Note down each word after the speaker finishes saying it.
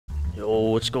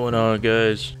Yo, what's going on,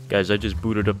 guys? Guys, I just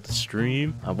booted up the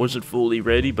stream. I wasn't fully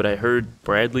ready, but I heard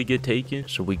Bradley get taken,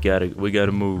 so we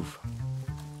gotta move.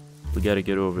 We gotta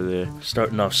get over there.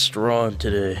 Starting off strong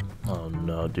today. Oh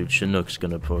no, dude, Chinook's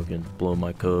gonna fucking blow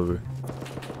my cover.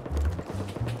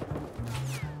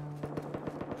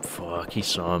 Fuck, he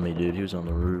saw me, dude. He was on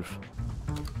the roof.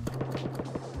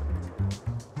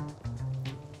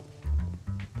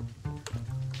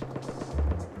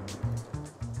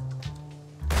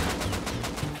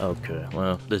 Okay,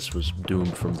 well, this was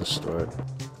doomed from the start.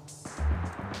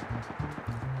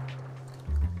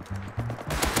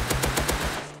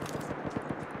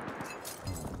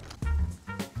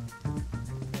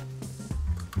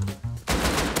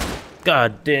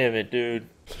 God damn it, dude.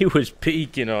 He was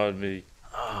peeking on me.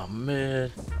 Oh,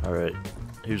 man. Alright,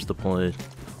 here's the plan.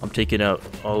 I'm taking out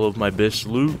all of my best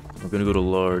loot. We're gonna go to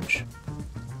large.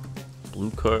 Blue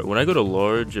card. When I go to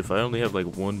large, if I only have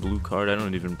like one blue card, I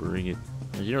don't even bring it.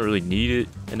 You don't really need it,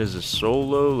 and as a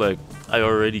solo, like, I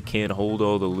already can't hold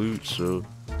all the loot, so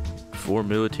 4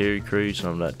 military crates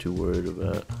I'm not too worried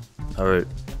about. Alright,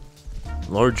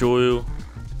 large oil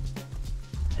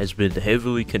has been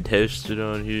heavily contested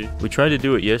on here. We tried to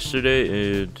do it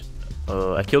yesterday, and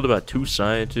I killed about 2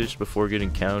 scientists before getting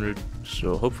countered,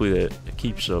 so hopefully that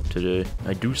keeps up today.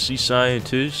 I do see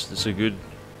scientists. That's a good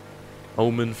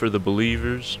omen for the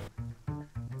believers.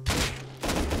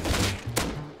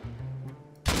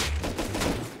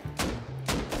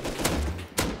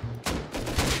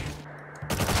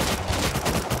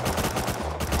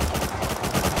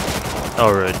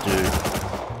 Alright, dude.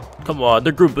 Come on,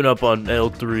 they're grouping up on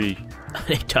L3. I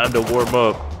need time to warm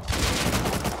up.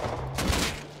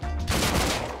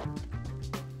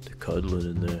 They're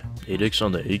cuddling in there. 8x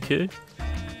on the AK?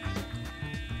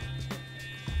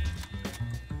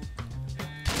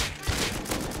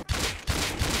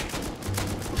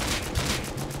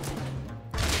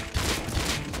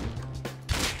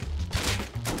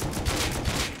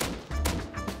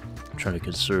 I'm trying to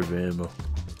conserve ammo.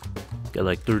 Got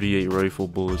like 38 rifle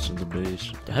bullets in the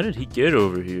base. How did he get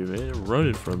over here, man? They're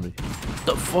running from me. What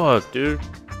the fuck, dude?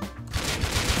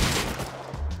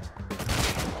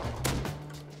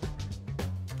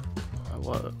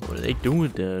 What are they doing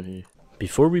down here?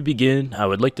 Before we begin, I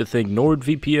would like to thank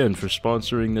NordVPN for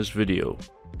sponsoring this video.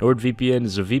 NordVPN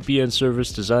is a VPN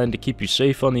service designed to keep you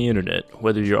safe on the internet.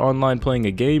 Whether you're online playing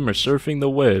a game or surfing the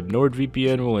web,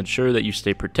 NordVPN will ensure that you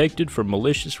stay protected from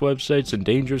malicious websites and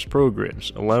dangerous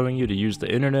programs, allowing you to use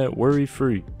the internet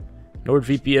worry-free.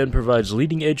 NordVPN provides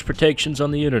leading-edge protections on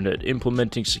the internet,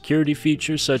 implementing security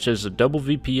features such as a double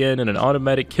VPN and an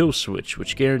automatic kill switch,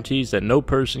 which guarantees that no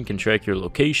person can track your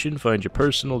location, find your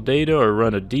personal data, or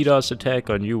run a DDoS attack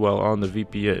on you while on the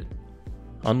VPN.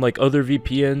 Unlike other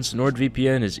VPNs,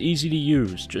 NordVPN is easy to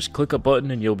use. Just click a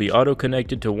button and you'll be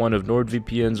auto-connected to one of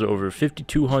NordVPN's over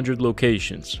 5,200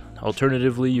 locations.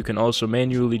 Alternatively, you can also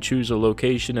manually choose a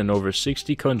location in over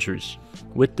 60 countries.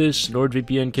 With this,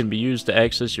 NordVPN can be used to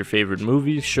access your favorite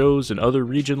movies, shows, and other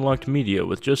region-locked media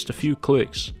with just a few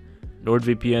clicks.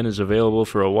 NordVPN is available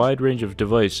for a wide range of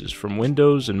devices, from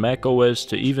Windows and Mac OS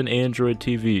to even Android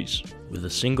TVs. With a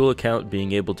single account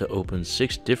being able to open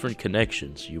 6 different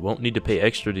connections, you won't need to pay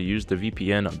extra to use the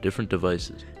VPN on different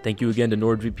devices. Thank you again to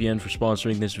NordVPN for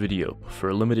sponsoring this video. For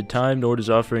a limited time, Nord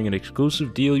is offering an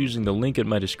exclusive deal using the link in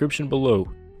my description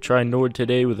below. Try Nord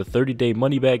today with a 30-day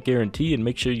money-back guarantee and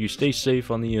make sure you stay safe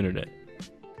on the internet.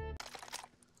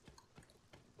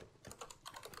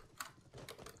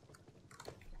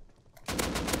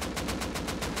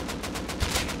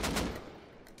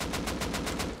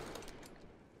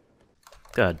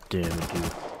 God damn it,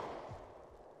 dude.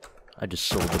 I just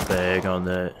sold the bag on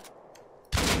that.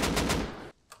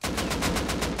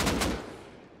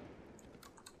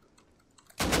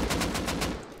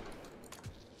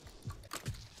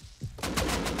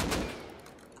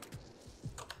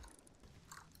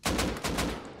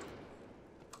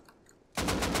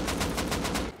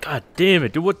 God damn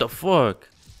it, dude, what the fuck?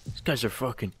 These guys are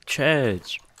fucking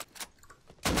chads.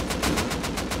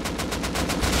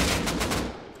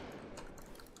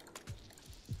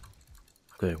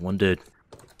 Okay, one dead.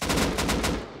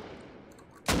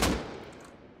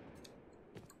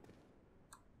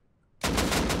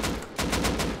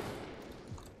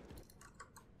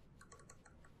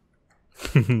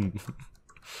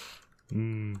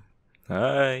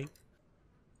 Hi.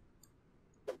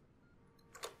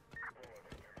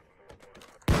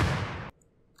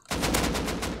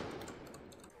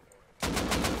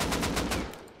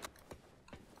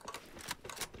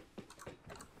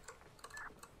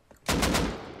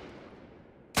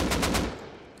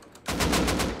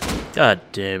 God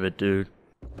damn it, dude.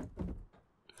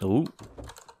 Oh.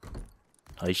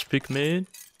 Ice pick man?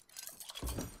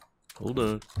 Hold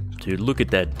on. Dude, look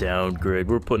at that downgrade.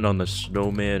 We're putting on the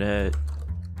snowman hat.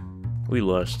 We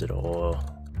lost it all.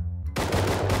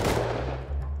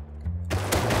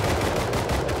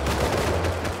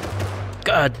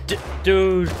 God,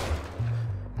 dude.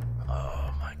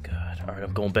 Oh my god. Alright,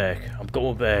 I'm going back. I'm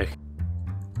going back.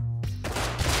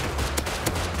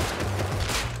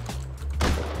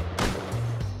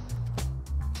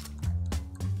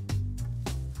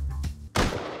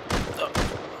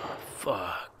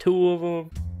 Fuck, 2 of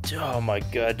them. Oh my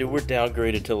god, dude, we're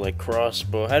downgraded to like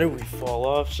crossbow. How did we fall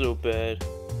off so bad?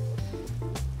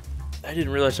 I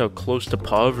didn't realize how close to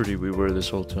poverty we were this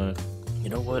whole time. You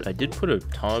know what? I did put a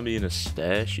Tommy in a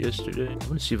stash yesterday. I'm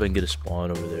gonna see if I can get a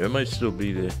spawn over there. It might still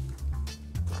be there.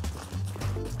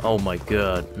 Oh my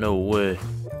god, no way.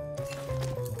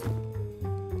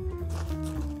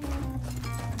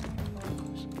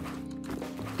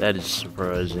 That is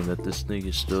surprising that this thing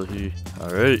is still here.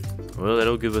 Alright, well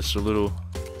that'll give us a little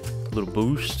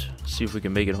boost. See if we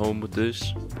can make it home with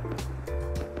this.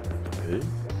 Okay.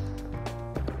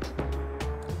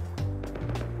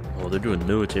 Oh, they're doing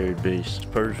military base. It's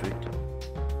perfect.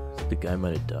 I think the guy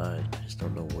might have died. I just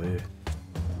don't know where.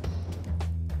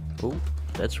 Oh,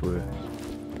 that's where.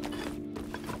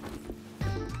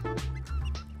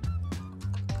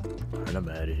 Alright, I'm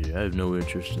out of here. I have no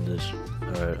interest in this.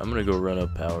 Alright, I'm gonna go run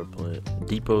up power plant.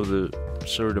 Depot the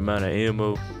certain amount of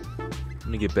ammo. I'm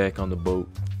gonna get back on the boat.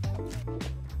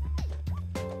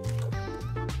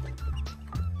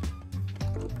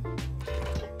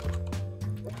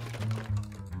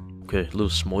 Okay, a little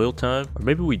smoil time. Or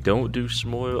maybe we don't do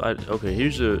smoil. Okay,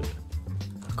 here's a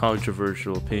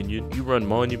controversial opinion. You run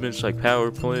monuments like power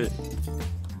plant.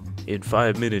 In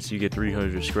 5 minutes, you get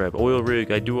 300 scrap. Oil rig,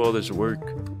 I do all this work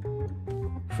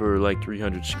for like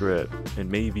 300 scrap. And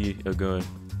maybe a gun.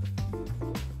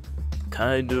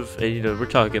 Kind of. And, you know, we're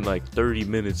talking like 30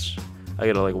 minutes. I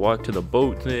gotta like walk to the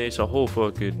boat. It's a whole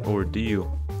fucking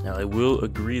ordeal. Now, I will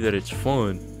agree that it's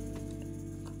fun.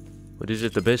 But is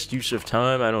it the best use of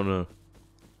time? I don't know.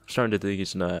 I'm starting to think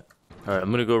it's not. Alright,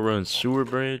 I'm gonna go run sewer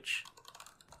branch.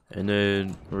 And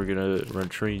then we're gonna run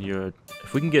train yard.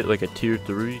 If we can get like a tier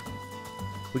 3,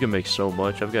 we can make so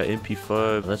much. I've got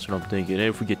MP5, that's what I'm thinking. And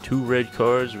if we get 2 red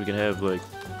cars, we can have like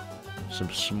some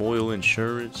smoil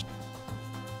insurance.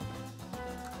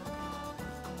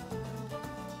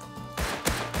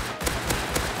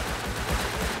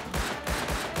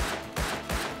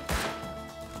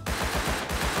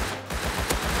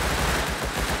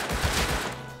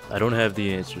 I don't have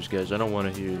the answers, guys. I don't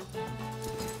want to hear it.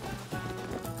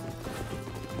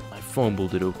 I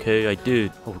fumbled it, okay? I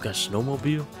did. Oh, we got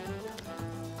snowmobile?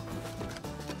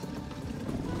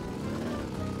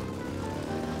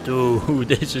 Dude,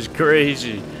 this is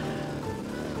crazy.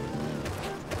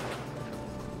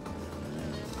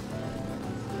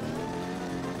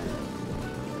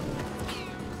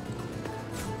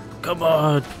 Come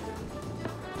on.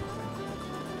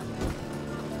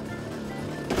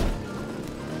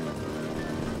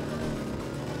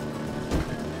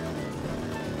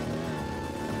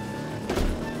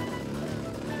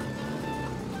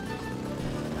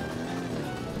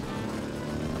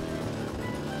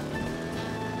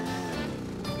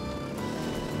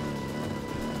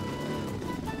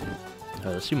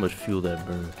 Alright, let's see how much fuel that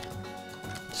burned.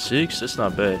 6? That's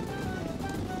not bad.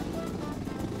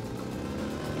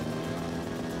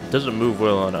 It doesn't move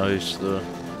well on ice though.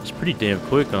 It's pretty damn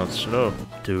quick on snow.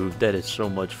 Dude, that is so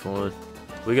much fun.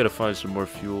 We gotta find some more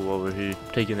fuel over here.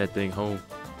 I'm taking that thing home.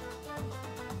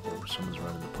 Oh, someone's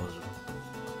running the puzzle.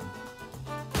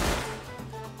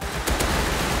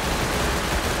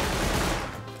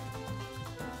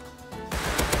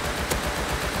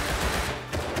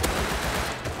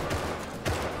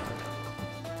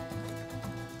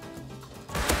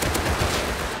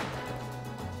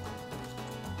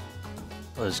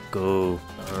 Let's go.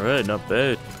 Alright, not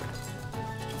bad.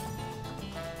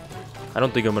 I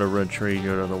don't think I'm gonna run train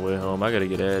yard on the way home. I gotta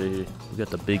get out of here. We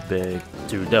got the big bag.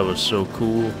 Dude, that was so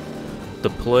cool. The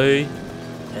play,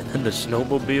 and then the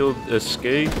snowmobile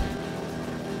escape.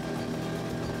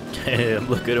 Damn,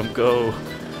 look at him go.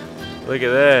 Look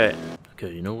at that.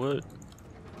 Okay, you know what?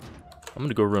 I'm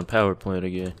gonna go run power plant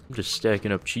again. I'm just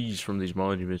stacking up cheese from these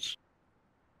monuments.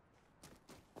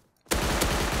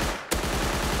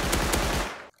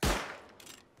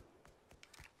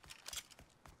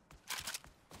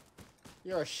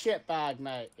 You're a shitbag,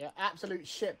 mate. You're an absolute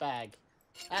shitbag.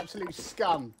 Absolute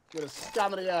scum. You're the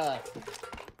scum of the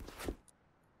earth.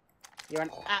 You're an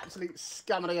absolute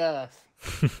scum of the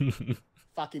earth.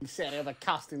 Fucking sitting there with a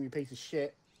custom, you piece of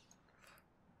shit.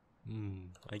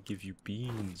 I give you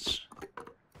beans.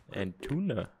 and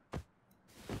tuna.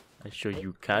 I show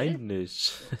you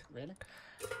kindness. Really?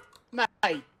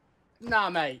 Mate. Nah,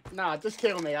 mate. Nah, just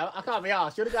kill me. I can't be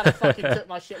arsed. You're the guy that fucking took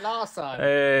my shit last time.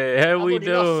 Hey, how we I've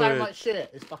already lost so doing? much shit.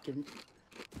 It's fucking...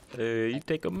 Hey, you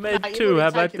take a med Mate, too. How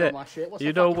about taken all that? my shit. What's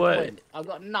You the know fucking what? point? I've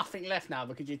got nothing left now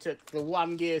because you took the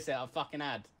one gear set I fucking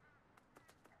had.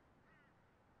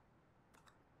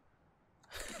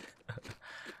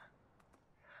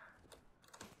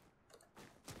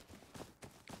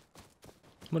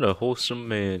 What a wholesome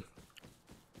man.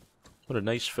 What a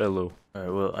nice fellow.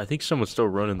 Alright, well, I think someone's still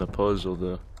running the puzzle,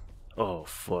 though. Oh,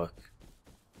 fuck.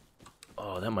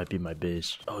 Oh, that might be my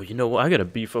base. Oh, you know what? I gotta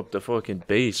beef up the fucking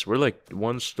base. We're like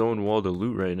one stone wall to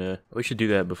loot right now. We should do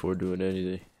that before doing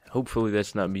anything. Hopefully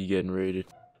that's not me getting raided.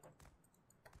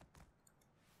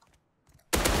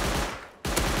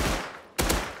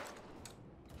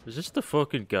 Is this the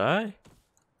fucking guy?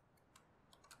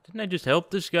 Didn't I just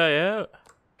help this guy out?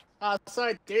 Oh,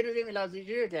 sorry, dude. I didn't realize it was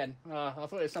you again. Oh, I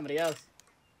thought it was somebody else.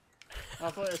 I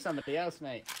thought it was somebody else,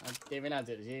 mate. I didn't realize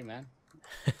it was you, man.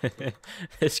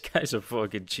 This guy's a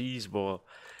fucking cheese ball.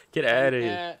 Get out of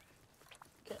here.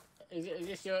 Is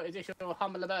this your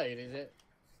humble abode? Is it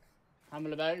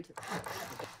humble abode?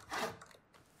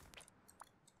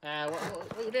 What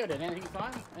are you building? Anything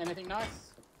fine? Anything nice?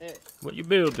 What you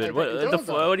building? Hey,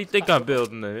 What do you think I'm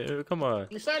building there? Come on.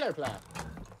 You solo player.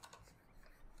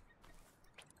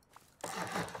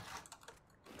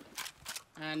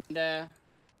 And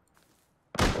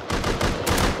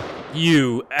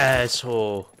You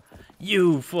asshole.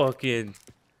 You fucking...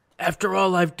 After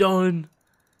all I've done...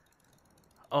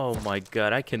 Oh my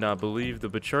god, I cannot believe the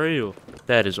betrayal.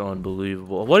 That is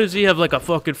unbelievable. What does he have like a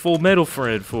fucking full metal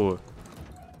friend for?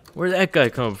 Where'd that guy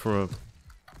come from?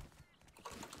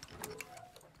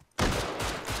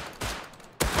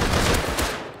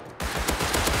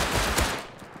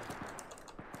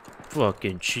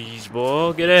 Fucking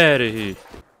cheeseball, get out of here.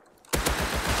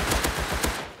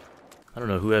 I don't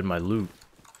know who had my loot.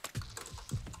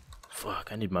 Fuck,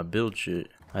 I need my build shit.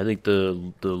 I think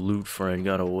the loot friend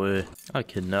got away. I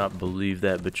cannot believe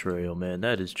that betrayal, man.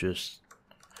 That is just...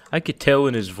 I could tell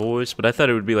in his voice, but I thought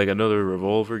it would be like another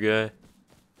revolver guy.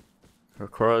 Or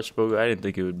crossbow. I didn't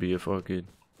think it would be a fucking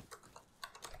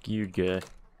geared guy.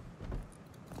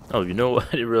 Oh, you know what?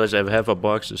 I didn't realize I have half a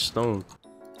box of stone.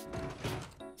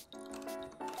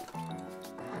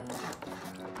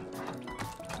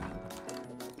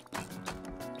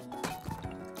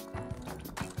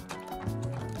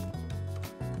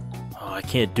 I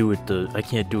can't do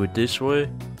it this way.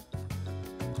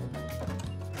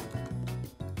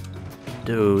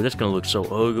 Dude, that's gonna look so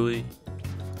ugly.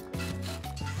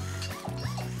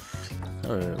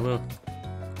 Alright, well.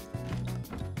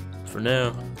 For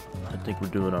now, I think we're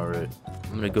doing alright.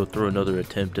 I'm gonna go throw another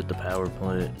attempt at the power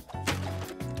plant.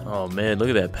 Oh man, look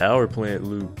at that power plant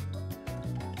loot.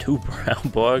 2 brown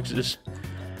boxes.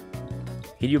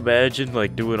 Can you imagine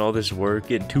like doing all this work,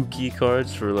 getting 2 key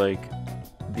cards for like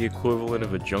the equivalent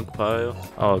of a junk pile?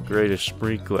 Oh great, a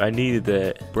sprinkler. I needed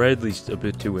that. Bradley's a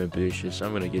bit too ambitious.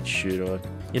 I'm gonna get shit on.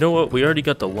 You know what? We already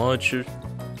got the launcher.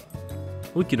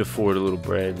 We can afford a little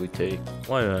Bradley take.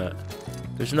 Why not?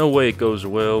 There's no way it goes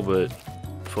well, but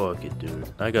fuck it, dude.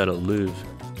 I gotta live.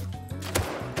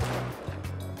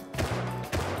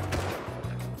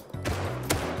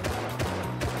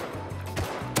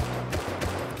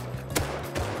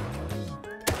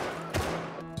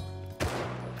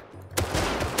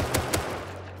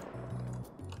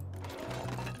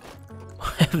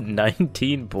 I have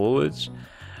 19 bullets?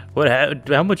 What happened?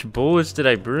 How much bullets did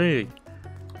I bring?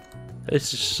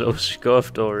 This is so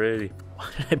scuffed already. Why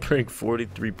did I bring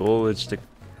 43 bullets to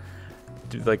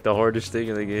do like the hardest thing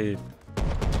in the game?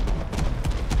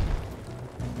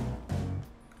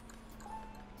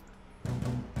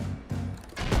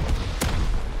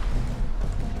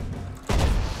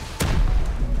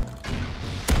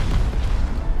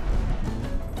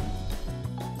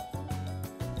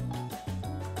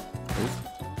 Oh,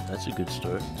 that's a good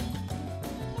start.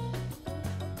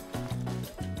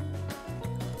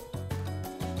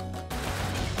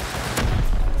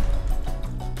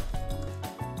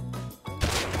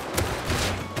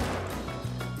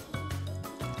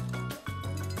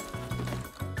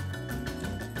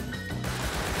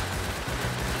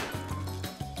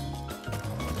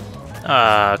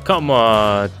 Ah, come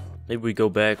on. Maybe we go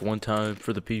back one time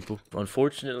for the people.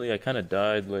 Unfortunately, I kind of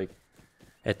died, like,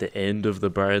 at the end of the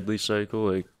Bradley cycle.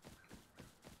 Like,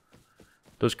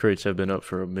 those crates have been up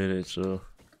for a minute, so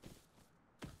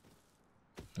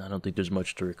I don't think there's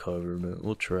much to recover, but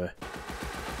we'll try.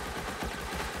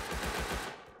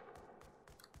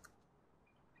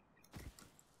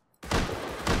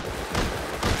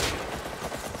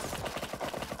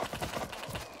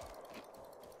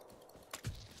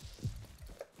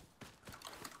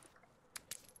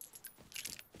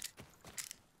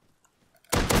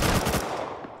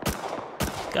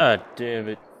 God damn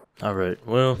it. Alright,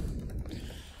 well,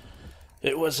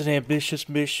 it was an ambitious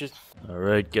mission.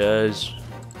 Alright, guys,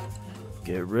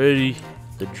 get ready.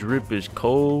 The drip is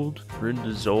cold.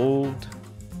 Brenda's old.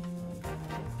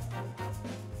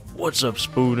 What's up,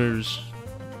 Spooners?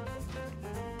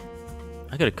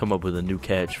 I gotta come up with a new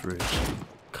catchphrase.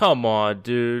 Come on,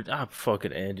 dude. I'm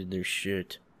fucking ending this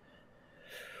shit.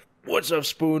 What's up,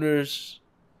 Spooners?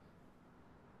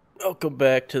 Welcome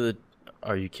back to the...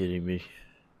 Are you kidding me?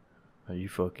 Are you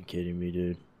fucking kidding me,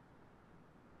 dude?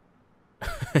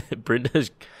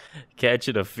 Brenda's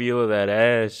catching a feel of that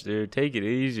ass, dude. Take it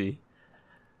easy.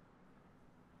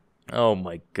 Oh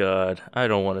my god. I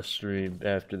don't want to stream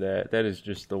after that. That is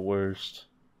just the worst.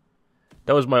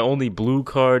 That was my only blue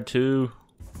card, too.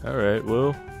 Alright,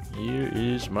 well, here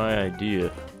is my idea.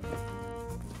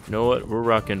 You know what? We're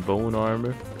rocking bone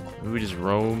armor. Maybe we just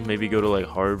roam. Maybe go to like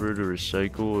Harvard or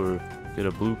Recycle or get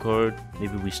a blue card.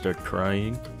 Maybe we start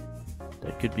crying.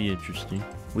 That could be interesting.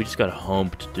 We just got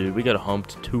humped, dude. We got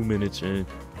humped 2 minutes in.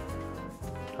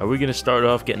 Are we gonna start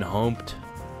off getting humped?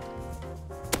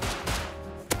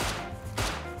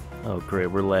 Oh great,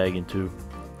 we're lagging too.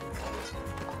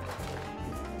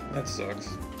 That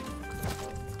sucks.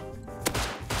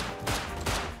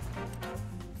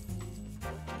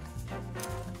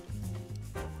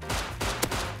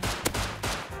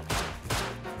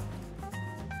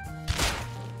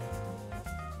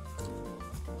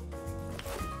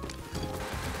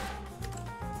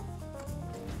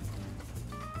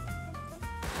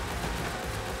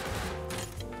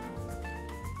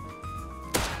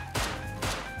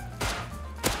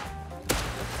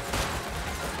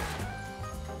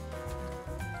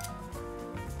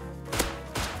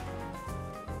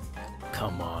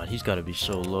 Come on, he's gotta be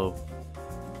so low.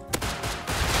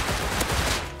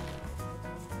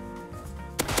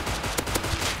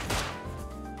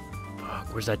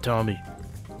 Fuck, where's that Tommy?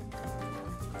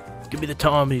 Give me the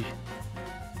Tommy.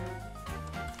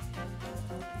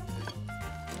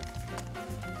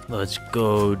 Let's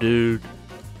go, dude.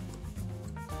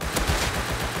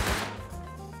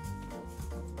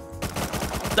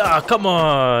 Ah, come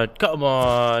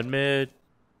on, man.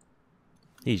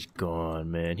 He's gone,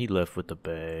 man. He left with the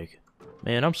bag.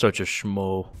 Man, I'm such a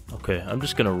schmo. Okay, I'm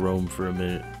just gonna roam for a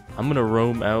minute. I'm gonna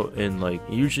roam out in, like,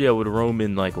 usually I would roam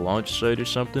in, like, launch site or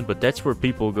something, but that's where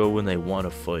people go when they want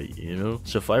to fight, you know?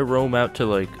 So if I roam out to,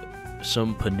 like,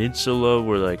 some peninsula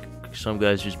where, like, some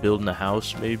guy's just building a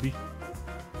house, maybe,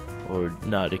 or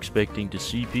not expecting to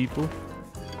see people,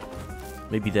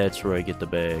 maybe that's where I get the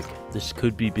bag. This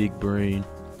could be big brain.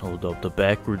 Hold up, the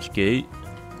backwards gate.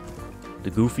 The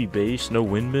goofy base, no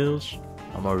windmills.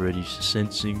 I'm already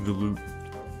sensing the loot.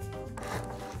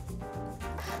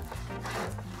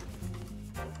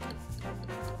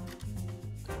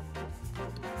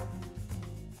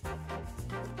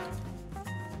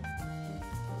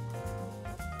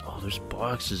 Oh, there's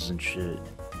boxes and shit.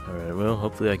 Alright, well,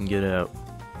 hopefully I can get out.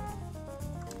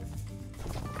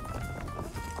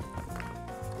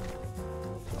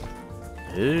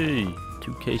 Hey,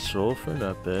 2K sulfur,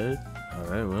 not bad.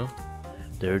 Alright, well.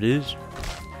 There it is.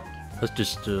 Let's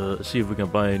just see if we can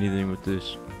buy anything with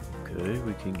this. Okay,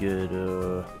 we can get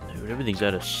dude, everything's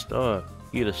out of stock.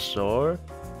 You get a SAR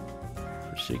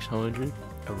for 600,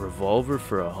 a revolver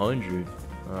for 100,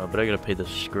 but I gotta pay the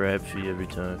scrap fee every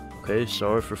time. Okay,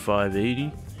 SAR for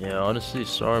 580. Yeah, honestly,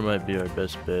 SAR might be our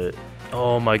best bet.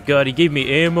 Oh my god, he gave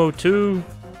me ammo too.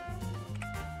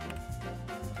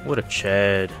 What a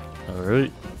Chad. All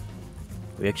right,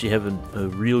 we actually have a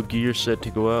real gear set to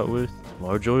go out with.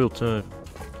 Large oil time.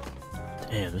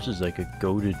 Damn, this is like a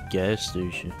goated gas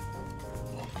station.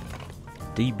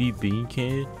 DB bean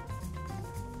can.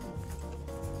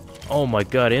 Oh my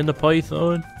god, and the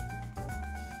python?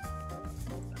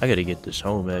 I gotta get this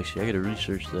home actually. I gotta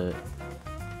research that.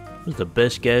 This is the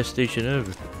best gas station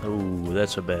ever. Oh,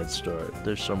 that's a bad start.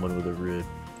 There's someone with a rib.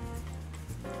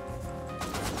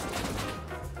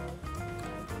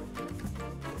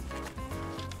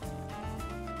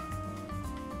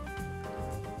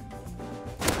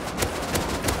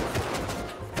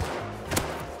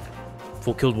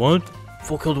 Full killed one?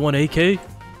 Full killed one AK?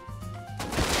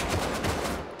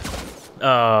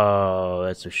 Oh,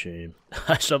 that's a shame.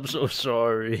 I'm so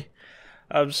sorry.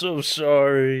 I'm so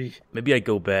sorry. Maybe I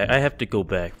go back. I have to go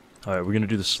back. Alright, we're gonna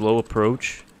do the slow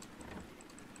approach.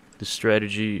 The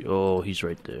strategy. Oh, he's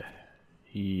right there.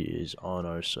 He is on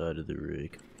our side of the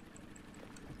rig.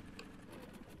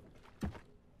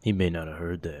 He may not have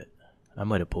heard that. I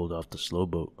might have pulled off the slow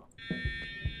boat.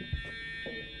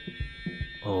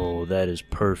 Oh, that is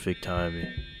perfect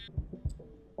timing.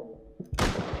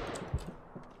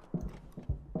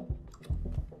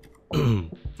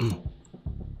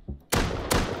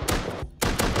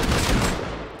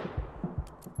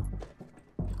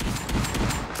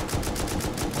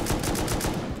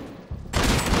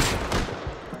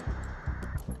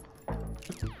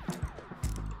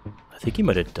 think he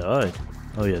might have died.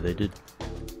 Oh yeah, they did.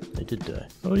 They did die.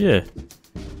 Oh yeah.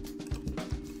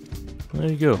 There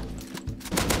you go.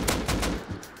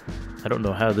 I don't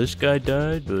know how this guy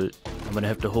died, but I'm gonna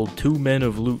have to hold 2 men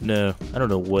of loot now. I don't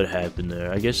know what happened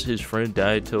there. I guess his friend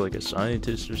died to like a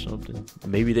scientist or something.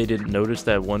 Maybe they didn't notice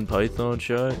that one python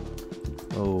shot.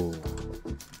 Oh.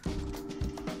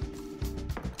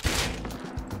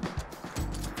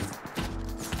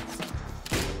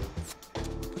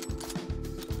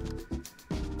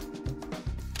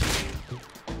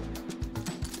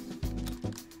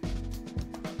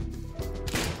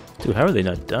 Dude, how are they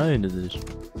not dying to this?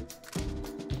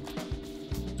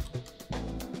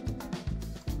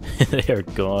 They are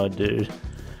gone, dude.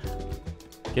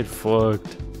 Get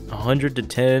fucked. 100 to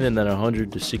 10 and then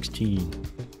 100 to 16.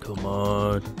 Come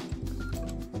on.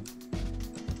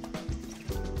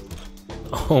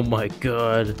 Oh my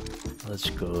god.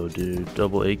 Let's go, dude.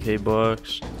 Double AK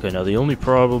box. Okay, now the only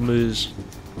problem is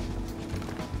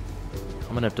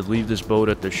I'm gonna have to leave this boat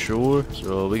at the shore,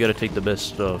 so we gotta take the best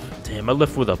stuff. Damn, I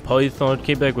left with a python,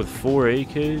 came back with 4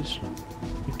 AKs?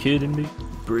 You kidding me?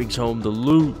 Brings home the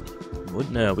loot. What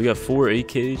now? We got 4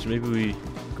 AKs, maybe we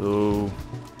go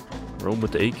roam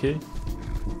with the AK?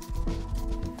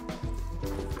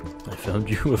 I found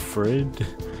you a friend?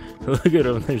 Look at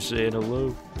him, they're saying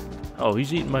hello. Oh,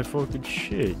 he's eating my fucking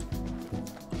shit.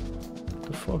 Get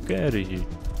the fuck out of here.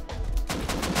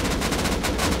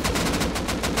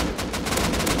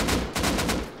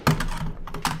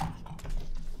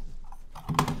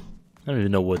 I don't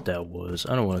even know what that was.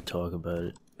 I don't want to talk about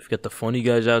it. We've got the funny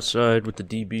guys outside with the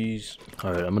DBs.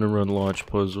 Alright, I'm gonna run launch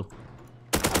puzzle.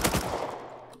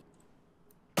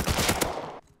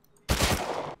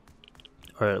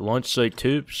 Alright, launch site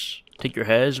tips. Take your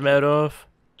hazmat off.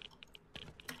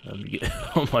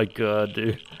 Oh my god,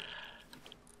 dude.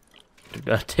 Do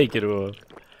not take it off.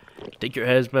 Take your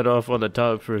hazmat off on the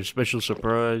top for a special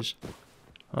surprise.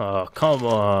 Oh, come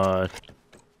on.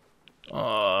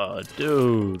 Oh,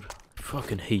 dude. I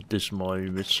fucking hate this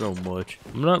monument so much.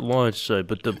 I'm not launch site,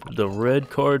 but the red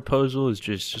card puzzle is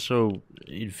just so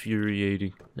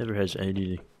infuriating. Never has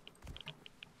anything.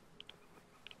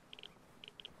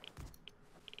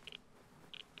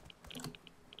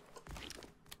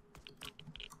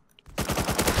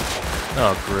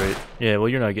 Oh, great. Yeah, well,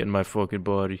 you're not getting my fucking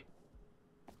body.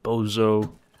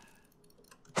 Bozo.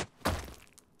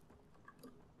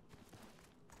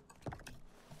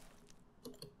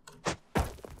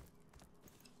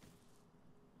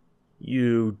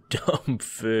 You dumb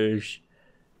fish.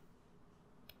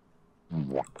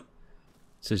 It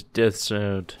says death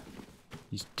sound.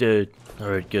 He's dead.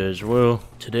 Alright guys, well,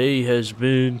 today has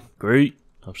been great.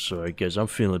 I'm sorry guys, I'm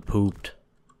feeling pooped.